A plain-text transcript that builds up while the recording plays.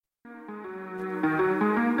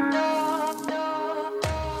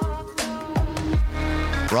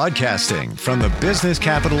Broadcasting from the business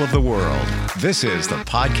capital of the world, this is the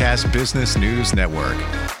Podcast Business News Network.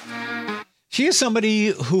 She is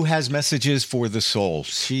somebody who has messages for the soul.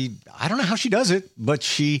 I don't know how she does it, but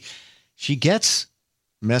she gets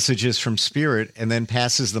messages from spirit and then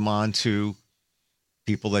passes them on to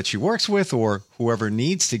people that she works with or whoever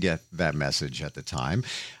needs to get that message at the time.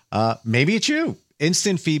 Maybe it's you.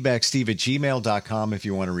 Instant feedback, steve@gmail.com if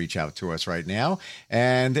you want to reach out to us right now.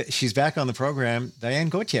 And she's back on the program. Diane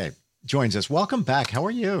Gauthier joins us. Welcome back. How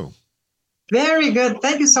are you? Very good.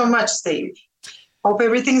 Thank you so much, Steve. Hope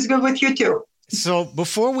everything's good with you too. So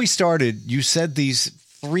before we started, you said these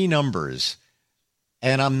three numbers,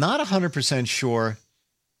 and I'm not 100% sure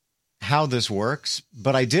how this works,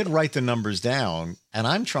 but I did write the numbers down, and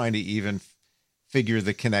I'm trying to even figure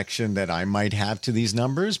the connection that I might have to these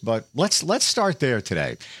numbers. But let's start there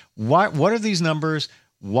today. What are these numbers?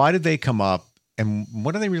 Why did they come up? And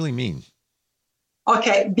what do they really mean?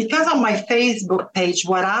 Okay, because on my Facebook page,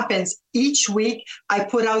 what happens each week, I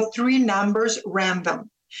put out three numbers random.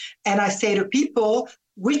 And I say to people,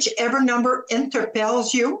 whichever number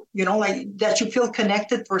interpels you, like that you feel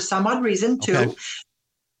connected for some odd reason to, okay.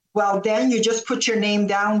 Well, then you just put your name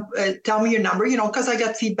down, tell me your number, because I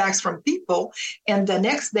got feedbacks from people. And the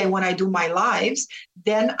next day when I do my lives,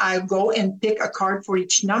 then I go and pick a card for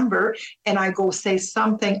each number and I go say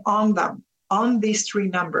something on them, on these three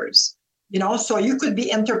numbers. So you could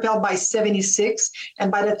be interpelled by 76.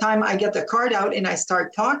 And by the time I get the card out and I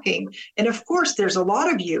start talking, and of course, there's a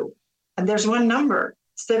lot of you and there's one number.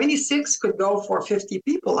 76 could go for 50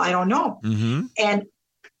 people. I don't know. Mm-hmm. And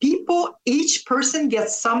each person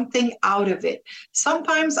gets something out of it.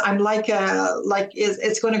 Sometimes I'm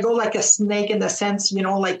it's going to go like a snake in the sense,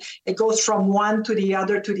 like it goes from one to the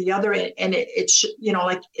other, and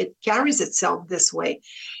it carries itself this way.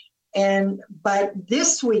 But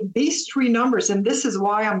this week, these three numbers, and this is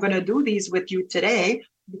why I'm going to do these with you today,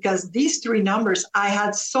 because these three numbers, I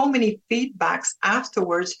had so many feedbacks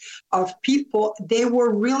afterwards of people, they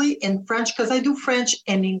were really in French, because I do French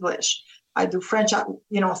and English. I do French,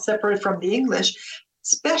 separate from the English,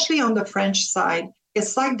 especially on the French side.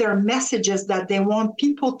 It's like there are messages that they want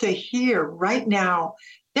people to hear right now.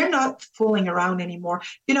 They're not fooling around anymore.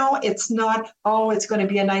 It's not, it's going to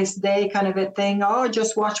be a nice day kind of a thing. Oh,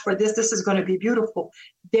 just watch for this. This is going to be beautiful.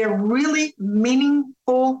 They're really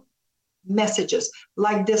meaningful messages.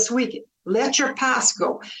 Like this week, let your past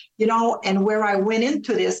go, and where I went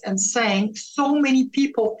into this and saying so many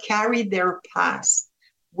people carry their past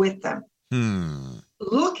with them.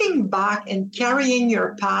 Looking back and carrying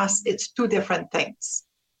your past, it's two different things.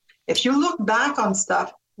 If you look back on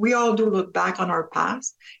stuff, we all do look back on our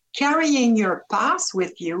past. Carrying your past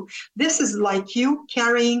with you, this is like you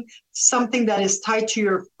carrying something that is tied to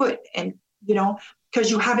your foot, and because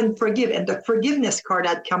you haven't forgiven. And the forgiveness card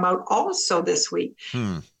had come out also this week.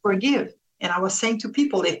 Forgive. And I was saying to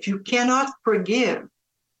people, if you cannot forgive,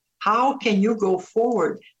 how can you go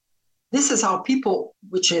forward? This is how people,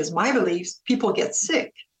 which is my beliefs, people get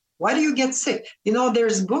sick. Why do you get sick?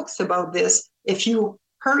 There's books about this. If you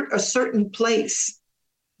hurt a certain place,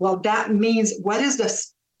 well, that means, what is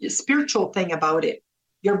the spiritual thing about it?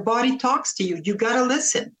 Your body talks to you. You got to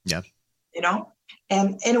listen. Yeah.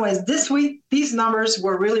 And anyways, this week, these numbers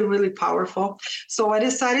were really, really powerful. So I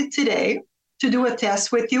decided today to do a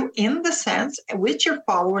test with you in the sense, with your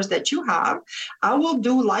followers that you have. I will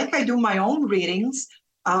do like I do my own readings,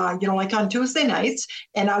 like on Tuesday nights,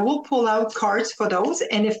 and I will pull out cards for those.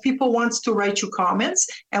 And if people wants to write you comments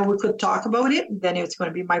and we could talk about it, then it's going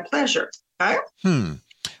to be my pleasure. Okay.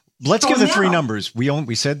 Let's give the three numbers.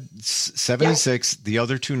 We said 76. Yeah. The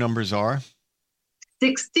other two numbers are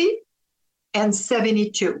 60 and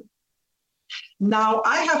 72. Now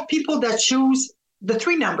I have people that choose the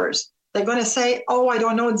three numbers. They're going to say, oh, I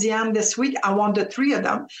don't know, Diane, this week, I want the three of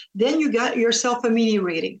them. Then you got yourself a mini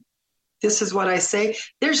reading. This is what I say.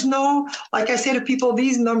 There's no, like I say to people,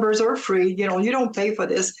 these numbers are free. You don't pay for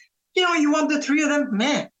this. You want the three of them?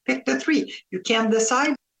 Man, pick the three. You can't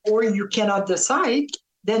decide, or you cannot decide.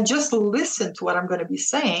 Then just listen to what I'm going to be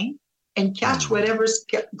saying and catch whatever's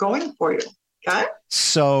going for you. Okay?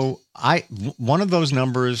 So one of those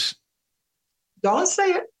numbers. Don't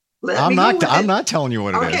say it. I'm not telling you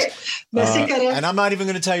what it is. And I'm not even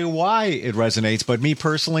going to tell you why it resonates. But me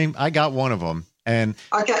personally, I got one of them. And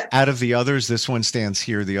out of the others, this one stands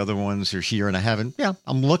here. The other ones are here. And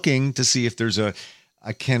I'm looking to see if there's a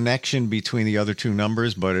connection between the other two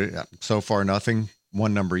numbers. But so far, nothing.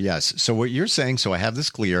 One number, yes. So what you're saying, so I have this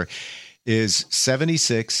clear, is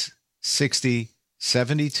 76, 60,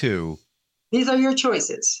 72. These are your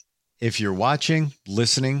choices. If you're watching,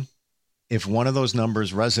 listening, if one of those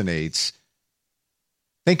numbers resonates,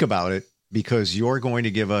 think about it, because you're going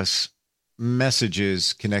to give us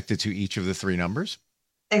messages connected to each of the three numbers.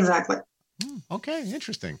 Exactly. Okay,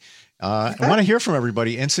 interesting. I want to hear from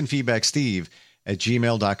everybody. Instant feedback,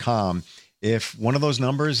 steve@gmail.com. If one of those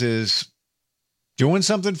numbers is doing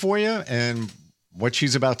something for you and what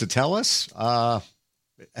she's about to tell us, I'm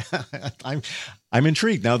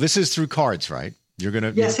intrigued. Now, this is through cards, right? You're going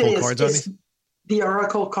to pull cards on me? The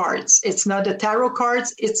oracle cards. It's not the tarot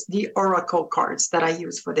cards. It's the oracle cards that I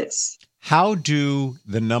use for this. How do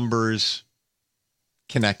the numbers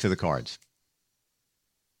connect to the cards?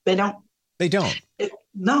 They don't. They don't.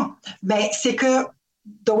 No. Mais c'est que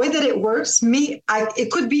the way that it works,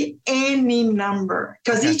 it could be any number,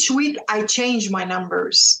 because each week I change my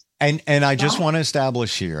numbers. And I just want to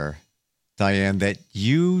establish here, Diane, that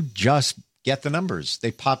you just get the numbers. They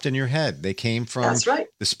popped in your head. They came from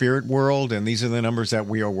the spirit world, and these are the numbers that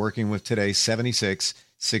we are working with today: 76,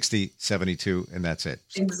 60, 72, and that's it.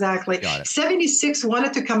 Exactly. Got it. 76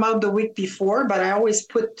 wanted to come out the week before, but I always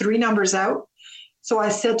put three numbers out. So I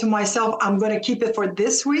said to myself, I'm going to keep it for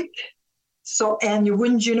this week. So, and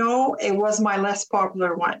wouldn't you know, it was my less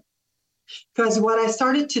popular one. Because what I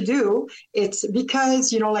started to do, it's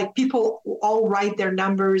because, like people all write their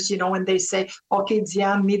numbers, and they say, okay,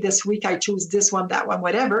 Diane, me this week, I choose this one, that one,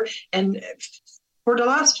 whatever. And for the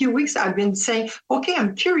last few weeks, I've been saying, okay,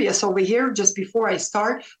 I'm curious over here, just before I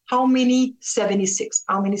start, how many 76,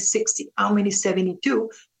 how many 60, how many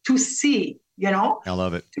 72 to see, I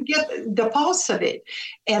love it. To get the pulse of it.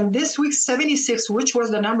 And this week, 76, which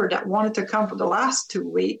was the number that wanted to come for the last 2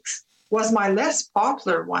 weeks, was my less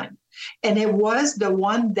popular one. And it was the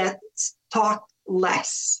one that talked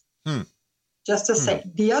less. Just to say,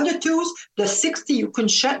 the other twos, the 60, you couldn't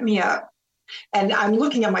shut me up. And I'm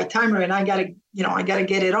looking at my timer, and I gotta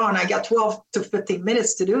get it on. I got 12 to 15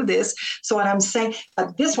 minutes to do this. So what I'm saying,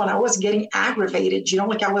 but this one, I was getting aggravated,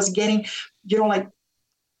 like I was getting,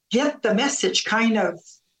 get the message kind of,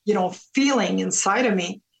 feeling inside of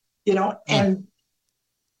me,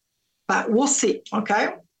 but we'll see.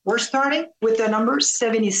 Okay. We're starting with the number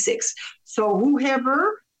 76. So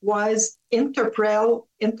whoever was interpelled,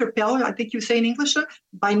 I think you say in English,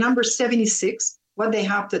 by number 76, what they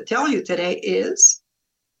have to tell you today is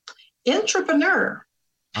entrepreneur.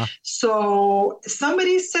 So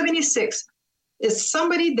somebody 76 is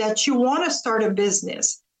somebody that you want to start a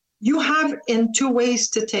business. You have in two ways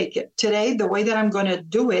to take it. Today, the way that I'm going to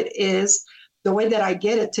do it is, the way that I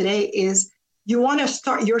get it today is, you want to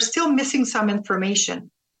start, you're still missing some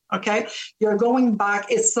information, okay? You're going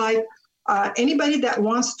back. It's like anybody that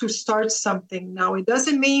wants to start something. Now, it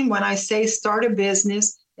doesn't mean when I say start a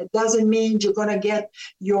business, it doesn't mean you're going to get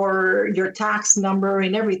your tax number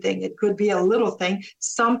and everything. It could be a little thing,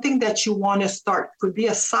 something that you want to start. Could be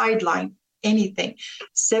a sideline, anything.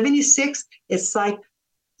 76, it's like,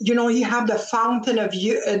 you have the fountain of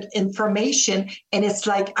information, and it's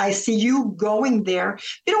like, I see you going there.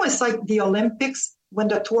 It's like the Olympics, when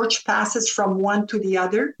the torch passes from one to the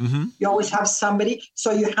other, you always have somebody. So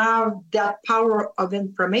you have that power of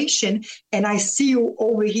information, and I see you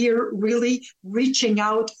over here really reaching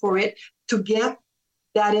out for it to get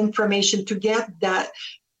that information, to get that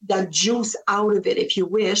juice out of it, if you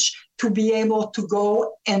wish, to be able to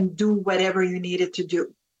go and do whatever you needed to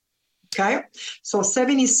do. Okay, so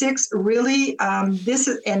 76 really, this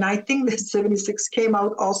is, and I think that 76 came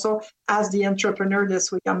out also as the entrepreneur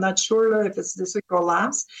this week. I'm not sure if it's this week or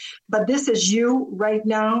last, but this is you right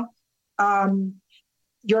now.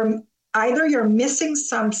 You're missing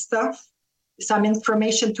some stuff, some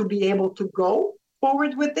information to be able to go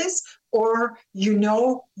forward with this, or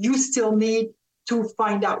you still need to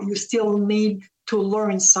find out, you still need to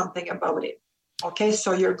learn something about it. Okay,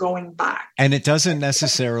 so you're going back. And it doesn't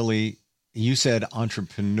necessarily, you said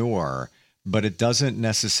entrepreneur, but it doesn't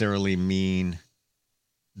necessarily mean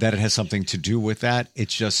that it has something to do with that.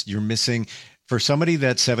 It's just you're missing, for somebody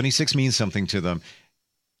that 76 means something to them,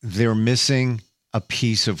 they're missing a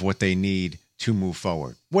piece of what they need to move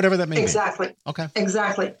forward, whatever that may be. Exactly. Okay.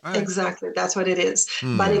 Exactly. Right. Exactly. That's what it is.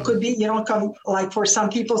 But it could be, like for some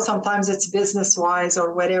people, sometimes it's business wise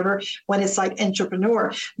or whatever, when it's like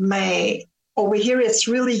entrepreneur. Over here, it's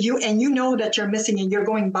really you, and that you're missing, and you're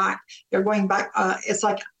going back. It's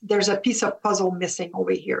like there's a piece of puzzle missing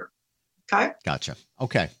over here. Okay. Gotcha.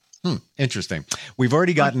 Okay. Interesting. We've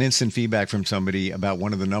already gotten instant feedback from somebody about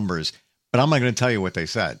one of the numbers, but I'm not going to tell you what they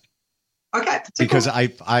said. Okay. Because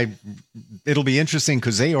it'll be interesting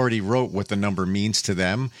because they already wrote what the number means to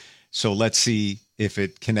them. So let's see if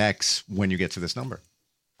it connects when you get to this number.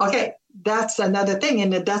 Okay. That's another thing.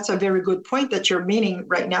 And that's a very good point that you're meaning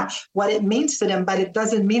right now, what it means to them, but it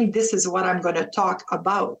doesn't mean this is what I'm going to talk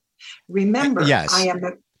about. Remember, Yes.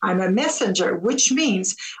 I'm a messenger, which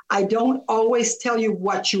means I don't always tell you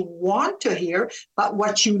what you want to hear, but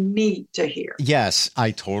what you need to hear. Yes, I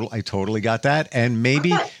totally got that. And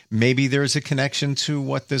maybe there's a connection to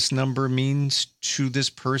what this number means to this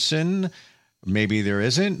person. Maybe there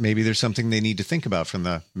isn't. Maybe there's something they need to think about from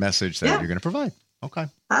the message that you're going to provide. Okay.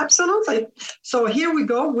 Absolutely. So here we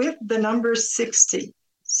go with the number 60.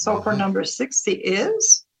 So for number 60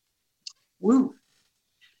 is,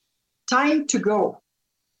 time to go.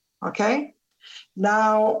 Okay.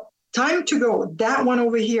 Now, time to go. That one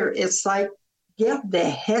over here, it's like, get the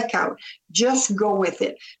heck out. Just go with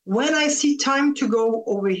it. When I see time to go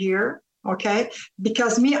over here, okay,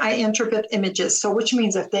 because I interpret images. So which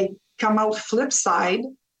means if they come out flip side,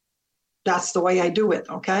 that's the way I do it.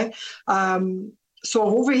 Okay. So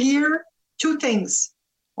over here, two things.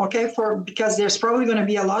 Okay, because there's probably going to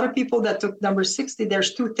be a lot of people that took number 60.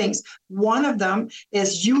 There's two things. One of them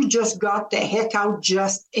is you just got the heck out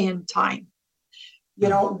just in time.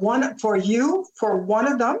 One for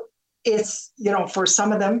one of them, it's, for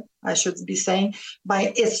some of them, I should be saying,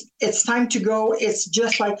 it's time to go. It's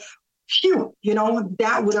just like, phew,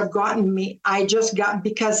 that would have gotten me. I just got,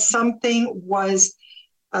 because something was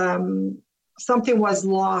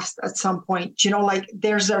lost at some point, like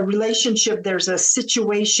there's a relationship, there's a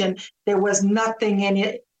situation, there was nothing in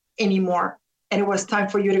it anymore. And it was time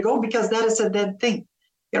for you to go, because that is a dead thing.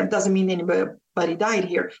 It doesn't mean anybody died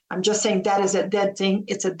here. I'm just saying that is a dead thing.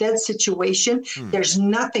 It's a dead situation. There's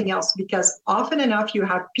nothing else, because often enough you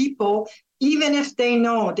have people, even if they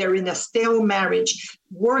know they're in a stale marriage,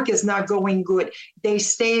 work is not going good, they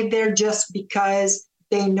stay there just because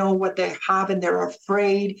they know what they have and they're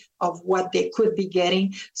afraid of what they could be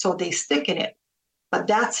getting. So they stick in it. But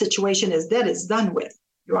that situation is dead, it's done with.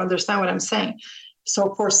 You understand what I'm saying?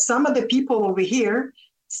 So for some of the people over here,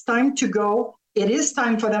 it's time to go. It is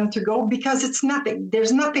time for them to go, because it's nothing.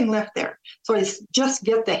 There's nothing left there. So it's just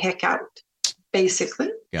get the heck out, basically.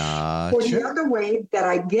 Gotcha. For the other way that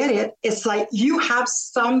I get it, it's like you have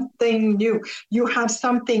something new. You have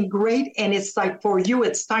something great. And it's like, for you,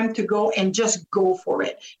 it's time to go and just go for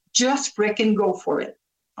it. Just freaking go for it.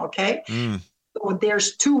 Okay. So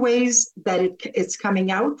there's two ways that it's coming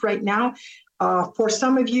out right now. For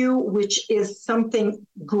some of you, which is something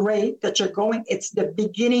great that you're going, it's the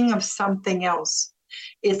beginning of something else.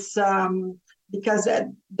 It's because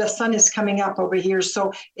the sun is coming up over here.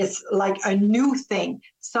 So it's like a new thing,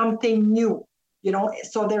 something new,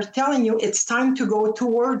 so they're telling you it's time to go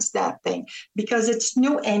towards that thing because it's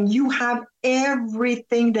new and you have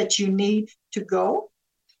everything that you need to go.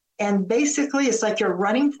 And basically it's like you're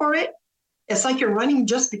running for it. It's like you're running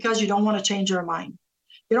just because you don't want to change your mind.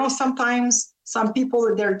 Sometimes some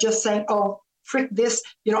people, they're just saying, oh, frick this,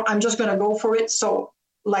 I'm just going to go for it. So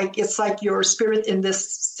like, it's like your spirit in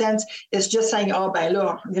this sense is just saying, oh, ben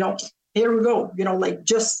là, here we go, like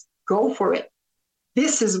just go for it.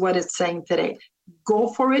 This is what it's saying today. Go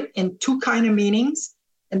for it in two kind of meanings.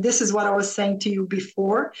 And this is what I was saying to you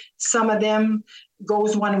before. Some of them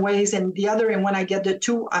goes one ways and the other. And when I get the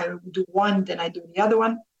two, I do one, then I do the other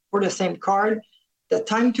one for the same card. The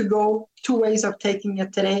time to go, two ways of taking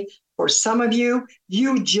it today. For some of you,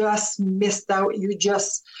 you just missed out. You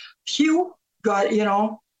just, got,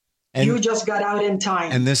 you just got out in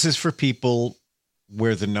time. And this is for people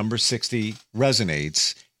where the number 60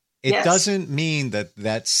 resonates. It doesn't mean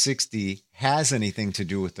that 60 has anything to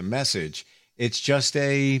do with the message. It's just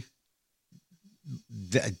you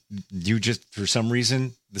just, for some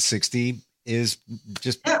reason, the 60 is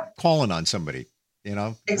just calling on somebody,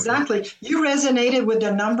 Exactly. You resonated with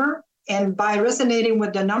the number. And by resonating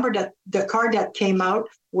with the number, that the card that came out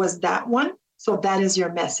was that one. So that is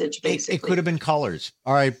your message, basically. It could have been colors.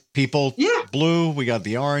 All right, people. Yeah. Blue, we got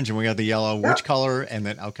the orange and we got the yellow. Yeah. Which color? And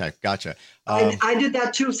then, okay, gotcha. I did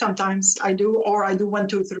that too sometimes. I do 1,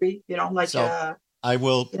 2, 3, like. So I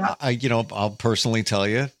will, I'll personally tell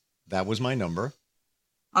you that was my number.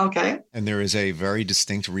 Okay. And there is a very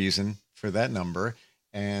distinct reason for that number.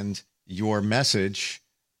 And your message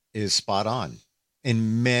is spot on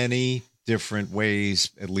in many different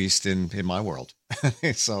ways, at least in my world.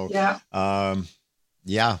 So, got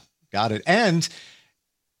it. And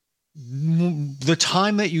the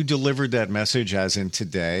time that you delivered that message, as in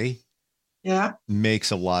today,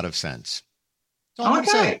 makes a lot of sense.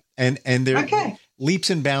 Okay. And there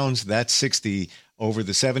leaps and bounds, that 60 over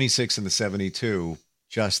the 76 and the 72.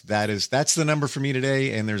 Just that's the number for me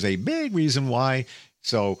today. And there's a big reason why.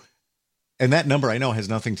 So, and that number I know has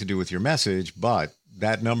nothing to do with your message, but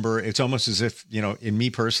that number, it's almost as if, in me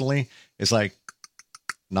personally, it's like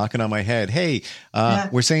knocking on my head. Hey,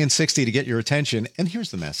 we're saying 60 to get your attention. And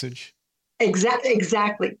here's the message.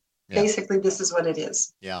 Exactly. Basically, this is what it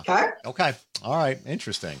is. Yeah. Okay. Okay. All right.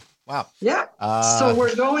 Interesting. Wow. Yeah. So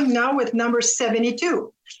we're going now with number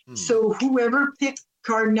 72. So whoever picked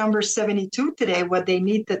card number 72 today, what they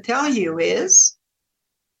need to tell you is,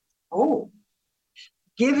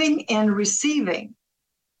 giving and receiving.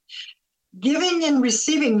 Giving and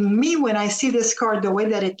receiving, me, when I see this card, the way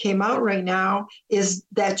that it came out right now, is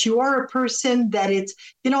that you are a person that it's,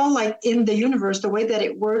 like in the universe, the way that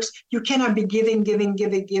it works, you cannot be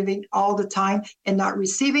giving all the time and not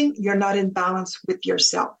receiving. You're not in balance with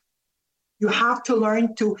yourself. You have to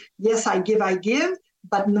learn to, yes, I give,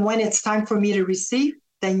 but when it's time for me to receive,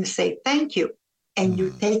 then you say thank you and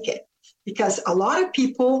you take it. Because a lot of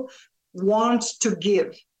people want to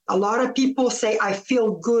give. A lot of people say, I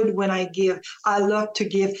feel good when I give. I love to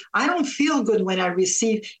give. I don't feel good when I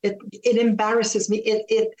receive. It embarrasses me.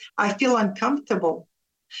 I feel uncomfortable.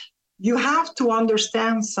 You have to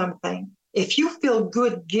understand something. If you feel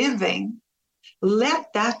good giving,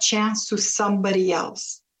 let that chance to somebody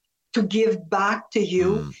else to give back to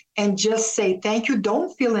you and just say thank you.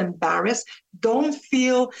 Don't feel embarrassed. Don't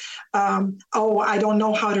feel, I don't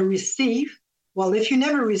know how to receive. Well, if you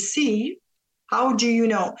never receive, how do you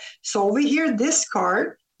know? So over here, this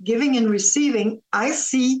card, giving and receiving, I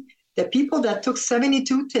see the people that took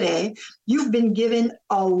 72 today, you've been given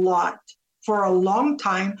a lot for a long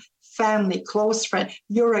time, family, close friend.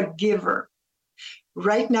 You're a giver.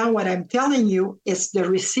 Right now, what I'm telling you is the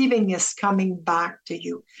receiving is coming back to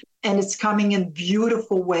you, and it's coming in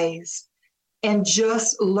beautiful ways. And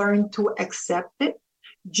just learn to accept it.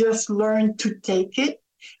 Just learn to take it.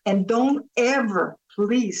 And don't ever,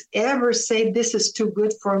 please, ever say, this is too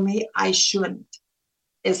good for me. I shouldn't.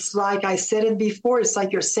 It's like I said it before. It's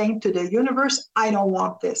like you're saying to the universe, I don't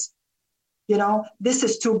want this. This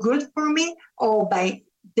is too good for me.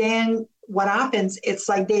 Then what happens? It's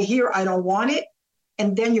like they hear, I don't want it.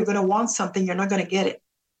 And then you're going to want something. You're not going to get it.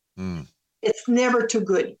 It's never too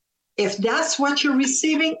good. If that's what you're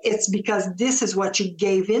receiving, it's because this is what you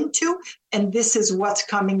gave into, and this is what's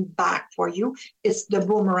coming back for you. It's the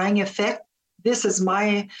boomerang effect. This is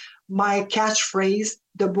my catchphrase,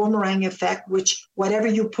 the boomerang effect, which whatever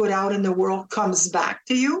you put out in the world comes back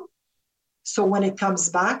to you. So when it comes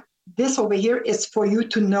back, this over here is for you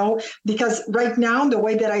to know, because right now, the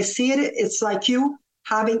way that I see it, it's like you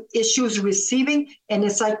having issues receiving, and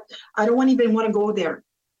it's like, I don't even want to go there.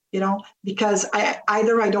 Because I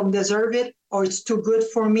don't deserve it, or it's too good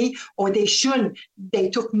for me, or they shouldn't. They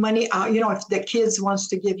took money out. If the kids wants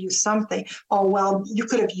to give you something, you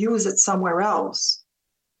could have used it somewhere else.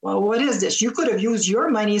 Well, what is this? You could have used your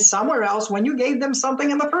money somewhere else when you gave them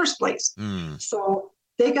something in the first place. So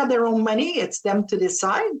they got their own money. It's them to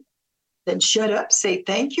decide. Then shut up, say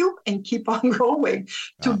thank you, and keep on going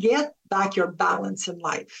to get back your balance in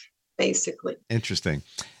life, basically. Interesting.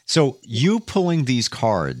 So you pulling these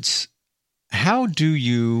cards,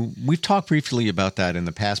 we've talked briefly about that in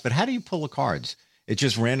the past, but how do you pull the cards? It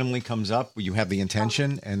just randomly comes up, you have the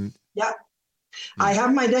intention and... Yeah. I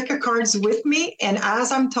have my deck of cards with me, and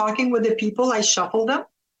as I'm talking with the people, I shuffle them.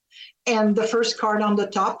 And the first card on the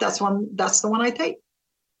top, that's the one I take.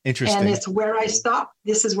 Interesting. And it's where I stop.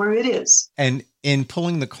 This is where it is. And in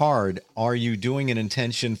pulling the card, are you doing an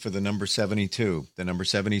intention for the number 72? The number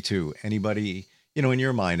 72, anybody... in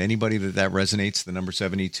your mind, anybody that resonates, the number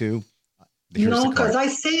 72? No, because I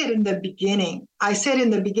say it in the beginning. I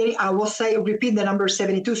will repeat the number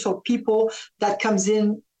 72. So people that comes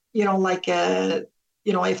in,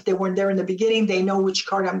 if they weren't there in the beginning, they know which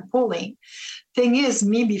card I'm pulling. Thing is,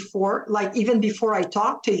 even before I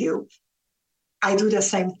talk to you, I do the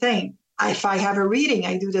same thing. If I have a reading,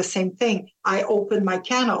 I do the same thing. I open my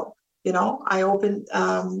candle,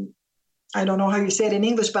 I don't know how you say it in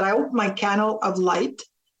English, but I open my candle of light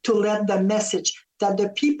to let the message that the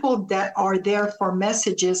people that are there for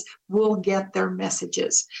messages will get their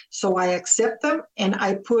messages. So I accept them, and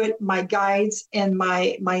I put my guides and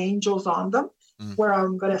my angels on them, where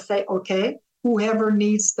I'm going to say, okay, whoever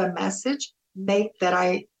needs the message, make that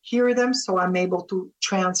I hear them so I'm able to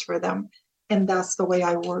transfer them. And that's the way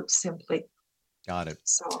I work, simply. Got it.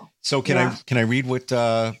 So can I read what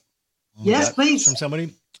yes, please. From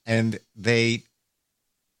somebody? And they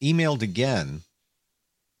emailed again.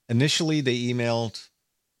 Initially, they emailed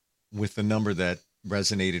with the number that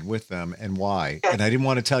resonated with them and why. Okay. And I didn't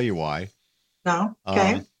want to tell you why. No.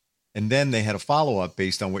 Okay. And then they had a follow-up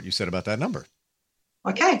based on what you said about that number.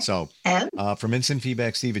 Okay. So from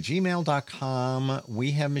instantfeedbacksteve@gmail.com,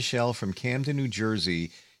 we have Michelle from Camden, New Jersey.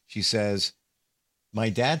 She says, my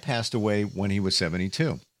dad passed away when he was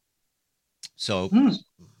 72. So...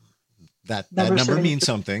 That number means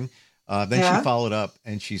something. Then she followed up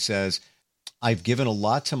and she says, I've given a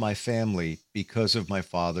lot to my family because of my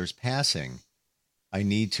father's passing. I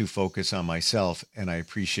need to focus on myself, and I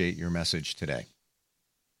appreciate your message today.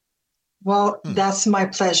 Well, that's my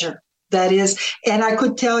pleasure. That is, and I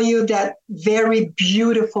could tell you that very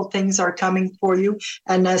beautiful things are coming for you.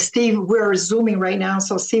 And Steve, we're Zooming right now,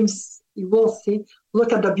 so seems you will see.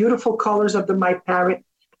 Look at the beautiful colors of my parrot.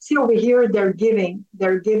 See over here, they're giving.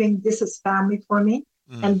 This is family for me,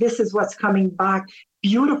 and this is what's coming back.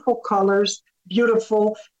 Beautiful colors,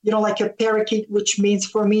 beautiful. Like a parakeet, which means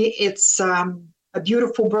for me, it's a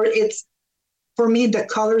beautiful bird. It's for me the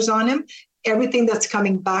colors on him. Everything that's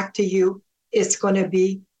coming back to you is going to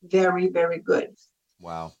be very, very good.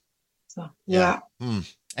 Wow. So, yeah.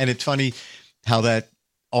 And it's funny how that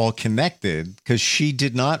all connected, because she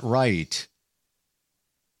did not write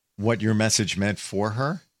what your message meant for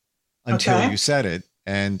her until you said it.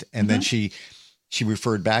 And then she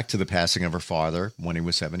referred back to the passing of her father when he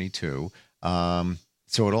was 72. So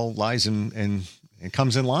it all lies in it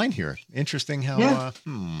comes in line here. Interesting how,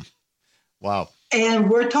 wow. And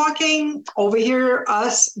we're talking over here,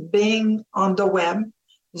 us being on the web,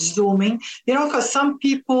 Zooming, because some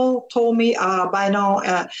people told me by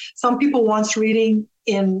now, some people wants reading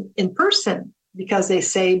in person because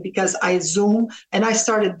I Zoom, and I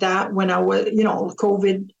started that when I was,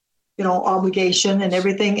 COVID, obligation and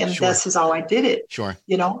everything. And this is how I did it. Sure.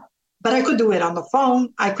 But I could do it on the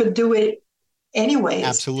phone. I could do it anyways.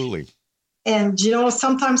 Absolutely. And,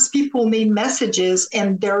 sometimes people need messages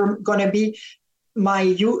and they're going to be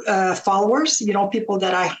my followers, people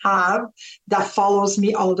that I have that follows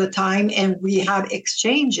me all the time, and we have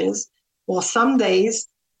exchanges. Well, some days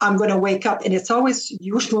I'm going to wake up, and it's always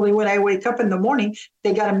usually when I wake up in the morning,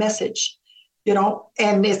 they got a message,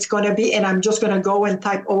 and it's going to be, and I'm just going to go and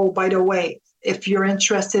type, oh, by the way, if you're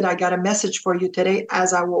interested, I got a message for you today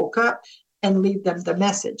as I woke up, and leave them the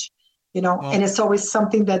message, and it's always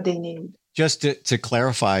something that they need. Just to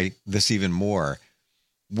clarify this even more,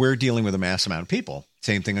 we're dealing with a mass amount of people.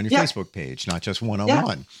 Same thing on your Facebook page, not just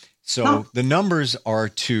one-on-one. Yeah. So the numbers are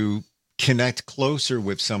to connect closer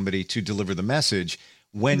with somebody to deliver the message.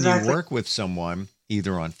 When you work with someone,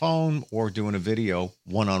 either on phone or doing a video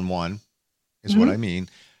one-on-one is what I mean.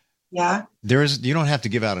 Yeah. You don't have to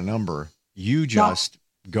give out a number. You just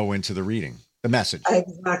go into the reading, the message.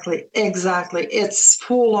 Exactly. It's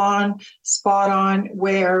full on, spot on,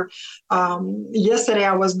 where yesterday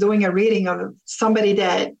I was doing a reading of somebody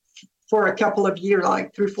that for a couple of years,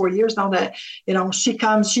 like 3-4 years now, that,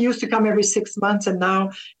 she used to come every 6 months, and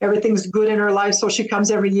now everything's good in her life. So she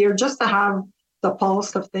comes every year just to have the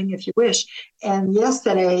pulse of thing, if you wish. And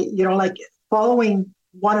yesterday, like following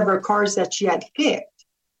one of her cards that she had picked,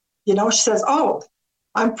 she says, oh,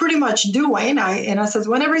 I'm pretty much doing. I says,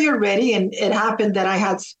 whenever you're ready. And it happened that I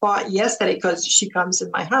had spot yesterday because she comes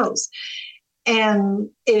in my house. And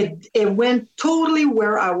it went totally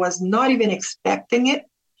where I was not even expecting it,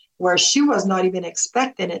 where she was not even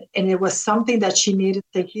expecting it. And it was something that she needed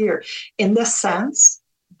to hear, in the sense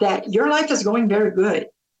that your life is going very good,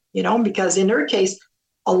 because in her case,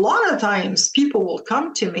 a lot of times people will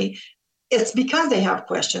come to me. It's because they have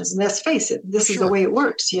questions. And let's face it, this is the way it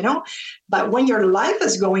works, But when your life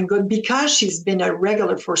is going good, because she's been a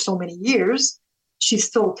regular for so many years, she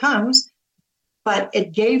still comes. But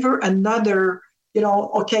it gave her another,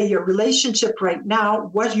 your relationship right now,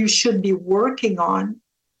 what you should be working on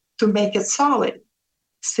to make it solid.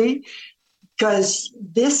 See? Because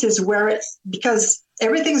this is where because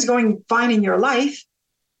everything's going fine in your life.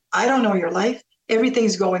 I don't know your life.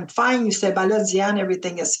 Everything's going fine. You say, Diane,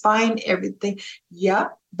 everything is fine. Everything. Yeah.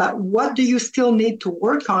 But what do you still need to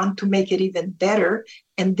work on to make it even better?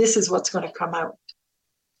 And this is what's going to come out.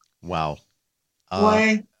 Wow.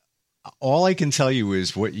 Why? All I can tell you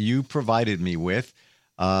is what you provided me with.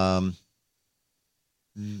 That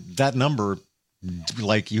number,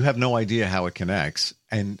 like, you have no idea how it connects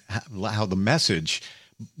and how the message.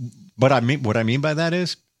 But what I mean by that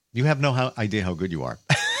is you have no idea how good you are.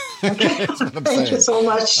 Okay. Thank you so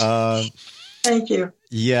much. Thank you.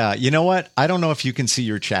 Yeah. You know what? I don't know if you can see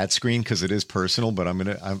your chat screen because it is personal, but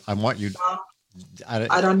I want you.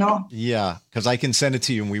 I don't know. Yeah. Because I can send it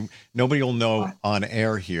to you and nobody will know on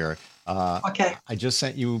air here. Okay. I just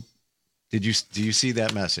sent you. Do you see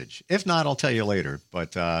that message? If not, I'll tell you later,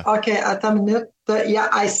 but. Okay. Yeah,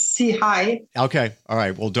 I see. Hi. Okay. All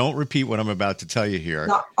right. Well, don't repeat what I'm about to tell you here.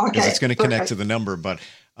 No, okay. Because it's going to connect to the number, but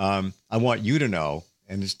I want you to know.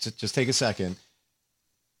 And just take a second.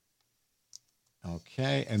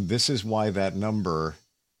 Okay. And this is why that number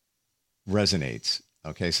resonates.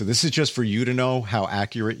 Okay. So this is just for you to know how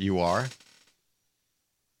accurate you are.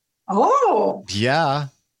 Oh. Yeah.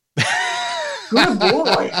 Good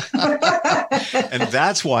boy. And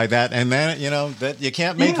that's why that you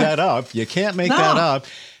can't make that up. You can't make that up.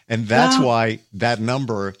 And that's why that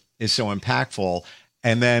number is so impactful.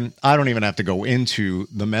 And then I don't even have to go into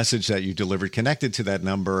the message that you delivered connected to that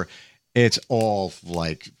number. It's all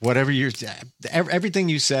like everything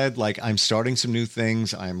you said, like I'm starting some new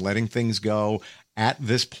things. I'm letting things go at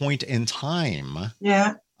this point in time.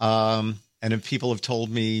 Yeah. And if people have told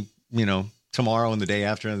me, tomorrow and the day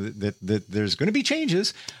after that there's going to be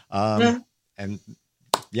changes. And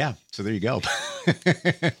so there you go.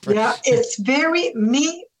 Yeah. It's very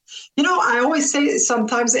me. I always say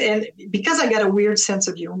sometimes, and because I got a weird sense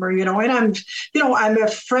of humor, and I'm a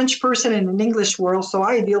French person in an English world, so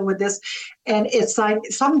I deal with this. And it's like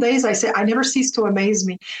some days I say, I never cease to amaze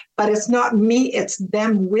me, but it's not me, it's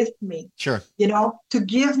them with me. Sure. To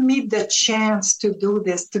give me the chance to do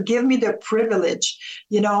this, to give me the privilege.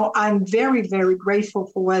 I'm very, very grateful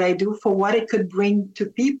for what I do, for what it could bring to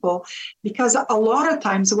people, because a lot of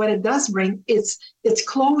times what it does bring, it's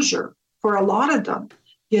closure for a lot of them.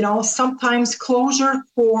 Sometimes closure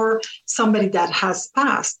for somebody that has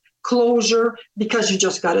passed, closure because you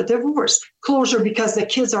just got a divorce, closure because the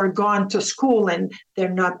kids are gone to school and they're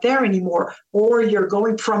not there anymore, or you're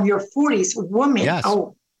going from your 40s,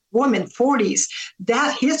 woman 40s,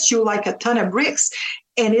 that hits you like a ton of bricks.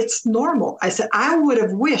 And it's normal. I said, I would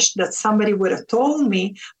have wished that somebody would have told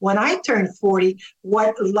me when I turned 40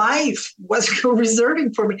 what life was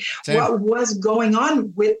reserving for me, what was going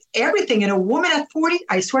on with everything. And a woman at 40,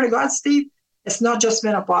 I swear to God, Steve, it's not just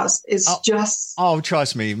menopause. It's just. Oh,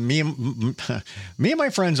 trust me. Me and my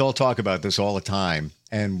friends all talk about this all the time.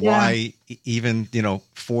 And why even,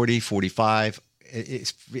 40, 45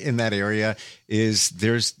 in that area is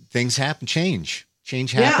there's things happen, change.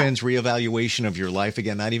 Change happens, reevaluation of your life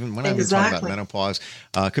again. Not even when I'm talking about menopause,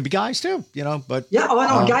 could be guys too, but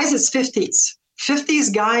guys, it's 50s.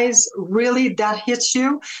 50s guys, really that hits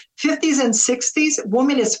you. 50s and 60s,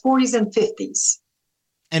 woman is 40s and 50s.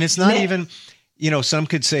 And it's not even, some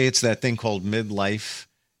could say it's that thing called midlife,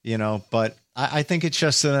 but I think it's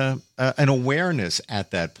just an awareness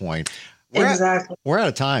at that point. We're out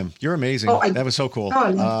of time. You're amazing. That was so cool.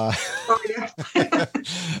 And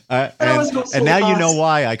now you know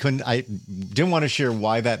why I didn't want to share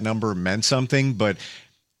why that number meant something, but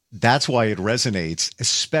that's why it resonates,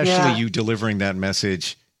 especially you delivering that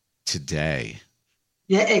message today.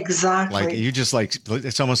 Yeah, exactly. Like you just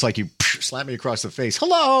it's almost like you slap me across the face.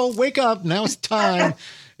 Hello, wake up. Now it's time.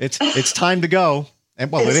 It's time to go. And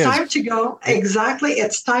it's time to go. Exactly.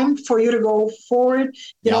 It's time for you to go forward,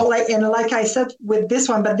 like I said with this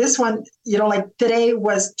one, but this one, today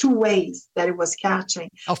was two ways that it was catching.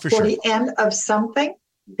 Oh, for sure. The end of something,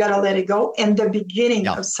 you got to let it go, and the beginning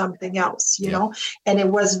of something else, and it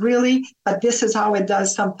was really, but this is how it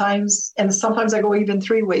does sometimes. And sometimes I go even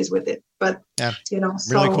three ways with it, but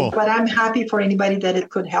really cool. But I'm happy for anybody that it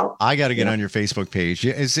could help. I got to get on your Facebook page.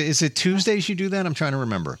 Is it Tuesdays you do that? I'm trying to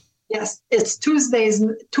remember. Yes, it's Tuesday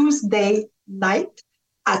night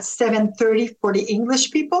at 7:30 for the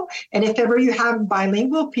English people. And if ever you have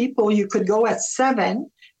bilingual people, you could go at 7,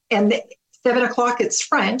 and 7 o'clock it's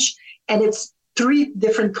French, and it's 3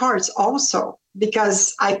 different cards also,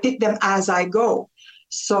 because I pick them as I go.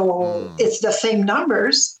 So it's the same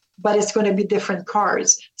numbers, but it's going to be different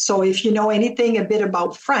cards. So if you know anything a bit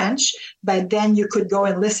about French, but then you could go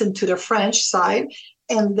and listen to the French side.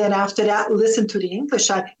 And then after that, listen to the English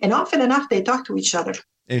side. And often enough, they talk to each other.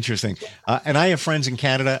 Interesting. And I have friends in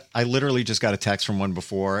Canada. I literally just got a text from one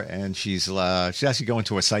before, and she's actually going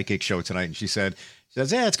to a psychic show tonight. And she says,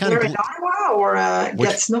 yeah, it's kind of. In Ottawa or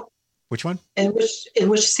Gatineau? Which one? In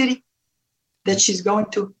which city that she's going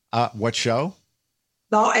to? What show?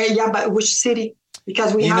 No, but which city?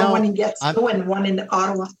 Because we have one in Gatineau and one in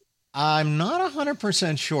Ottawa. I'm not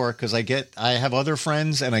 100% sure because I have other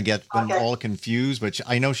friends and I get them all confused, but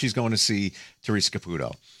I know she's going to see Teresa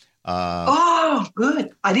Caputo.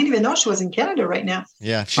 Good. I didn't even know she was in Canada right now.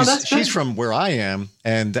 Yeah, she's from where I am,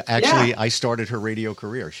 and actually I started her radio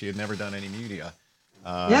career. She had never done any media.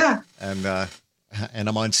 And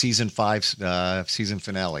I'm on season 5, season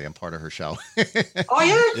finale. I'm part of her show.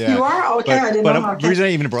 Yeah, you are? Okay, I didn't know. The reason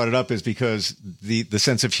I even brought it up is because the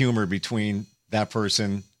sense of humor between that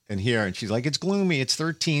person and here, and she's like, it's gloomy, it's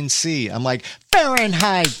 13C. I'm like,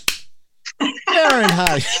 Fahrenheit.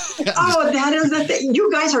 That is the thing.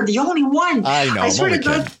 You guys are the only one. I know. I swear to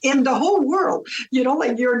God, in the whole world,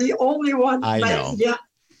 you're the only one. I know. Yeah.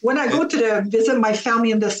 When I go to visit my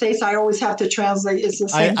family in the States, I always have to translate. It's the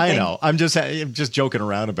same thing. I know. I'm just joking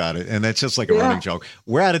around about it. And that's just like a running joke.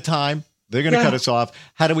 We're out of time. They're going to cut us off.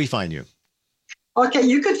 How do we find you? Okay,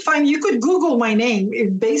 you could Google my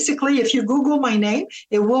name. Basically, if you Google my name,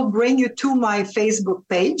 it will bring you to my Facebook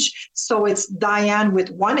page. So it's Diane with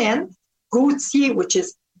one N, Gauthier, which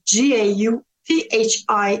is Gauthier.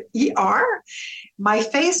 My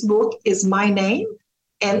Facebook is my name,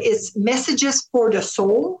 and it's Messages for the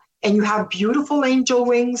Soul. And you have beautiful angel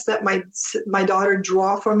wings that my daughter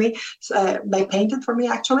draw for me. They painted for me,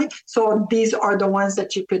 actually. So these are the ones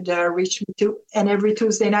that you could reach me to. And every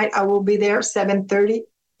Tuesday night, I will be there, 7:30.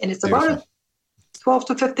 And it's about 12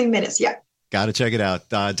 to 15 minutes. Yeah. Got to check it out.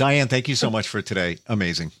 Diane, thank you so much for today.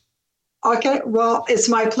 Amazing. Okay. Well, it's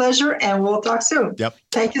my pleasure, and we'll talk soon. Yep.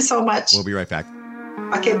 Thank you so much. We'll be right back.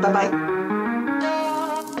 Okay. Bye-bye.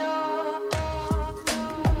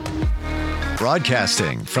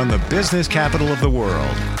 Broadcasting from the business capital of the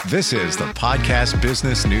world, this is the Podcast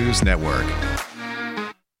Business News Network.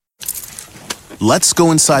 Let's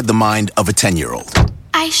go inside the mind of a 10-year-old.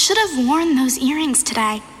 I should have worn those earrings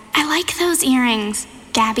today. I like those earrings.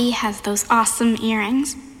 Gabby has those awesome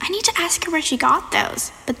earrings. I need to ask her where she got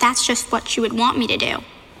those, but that's just what she would want me to do.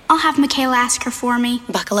 I'll have Michaela ask her for me.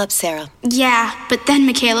 Buckle up, Sarah. Yeah, but then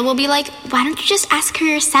Michaela will be like, why don't you just ask her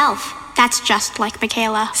yourself? That's just like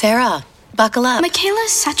Michaela. Sarah, buckle up.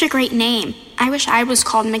 Michaela's such a great name. I wish I was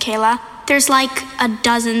called Michaela. There's like a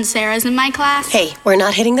dozen Sarahs in my class. Hey, we're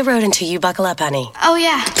not hitting the road until you buckle up, honey. Oh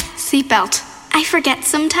yeah, seatbelt. I forget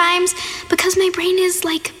sometimes because my brain is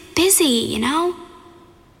like busy, you know?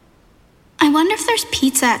 I wonder if there's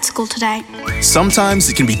pizza at school today. Sometimes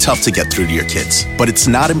it can be tough to get through to your kids, but it's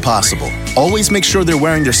not impossible. Always make sure they're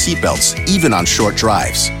wearing their seatbelts, even on short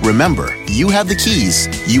drives. Remember, you have the keys,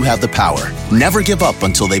 you have the power. Never give up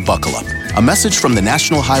until they buckle up. A message from the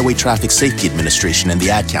National Highway Traffic Safety Administration and the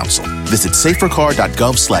Ad Council. Visit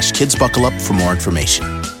safercar.gov/kidsbuckleup for more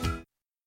information.